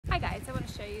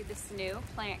show you this new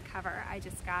plant cover I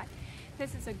just got.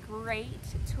 This is a great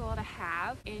tool to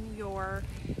have in your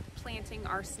planting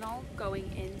arsenal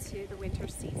going into the winter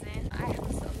season. I have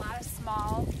a lot of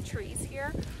small trees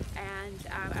here, and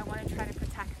I want to try to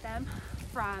protect them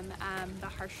from the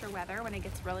harsher weather when it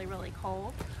gets really, really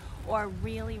cold or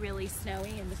really, really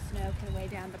snowy, and the snow can weigh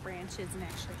down the branches and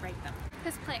actually break them.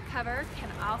 This plant cover can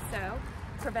also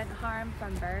prevent harm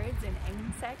from birds and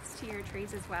insects to your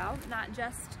trees as well, not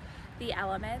just the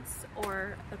elements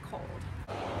or the cold.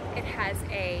 It has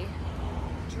a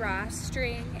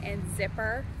drawstring and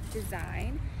zipper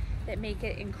design that make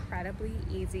it incredibly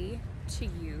easy to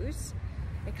use.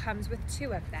 It comes with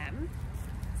two of them,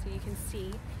 so you can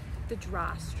see the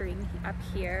drawstring up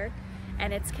here,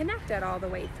 and it's connected all the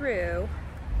way through,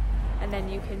 and then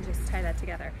you can just tie that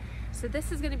together. So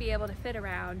this is going to be able to fit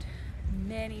around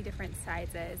many different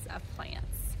sizes of plants.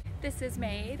 This is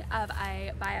made of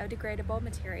a biodegradable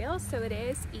material, so it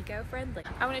is eco-friendly.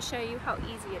 I want to show you how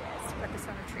easy it is to put this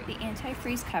on a tree. The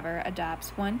anti-freeze cover adopts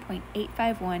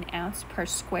 1.851 ounce per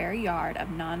square yard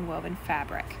of non-woven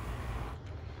fabric.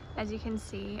 As you can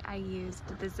see, I used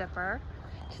the zipper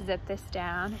to zip this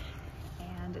down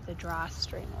and the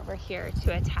drawstring over here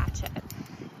to attach it.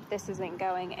 This isn't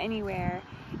going anywhere,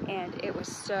 and it was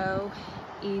so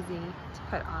easy to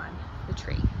put on the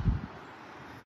tree.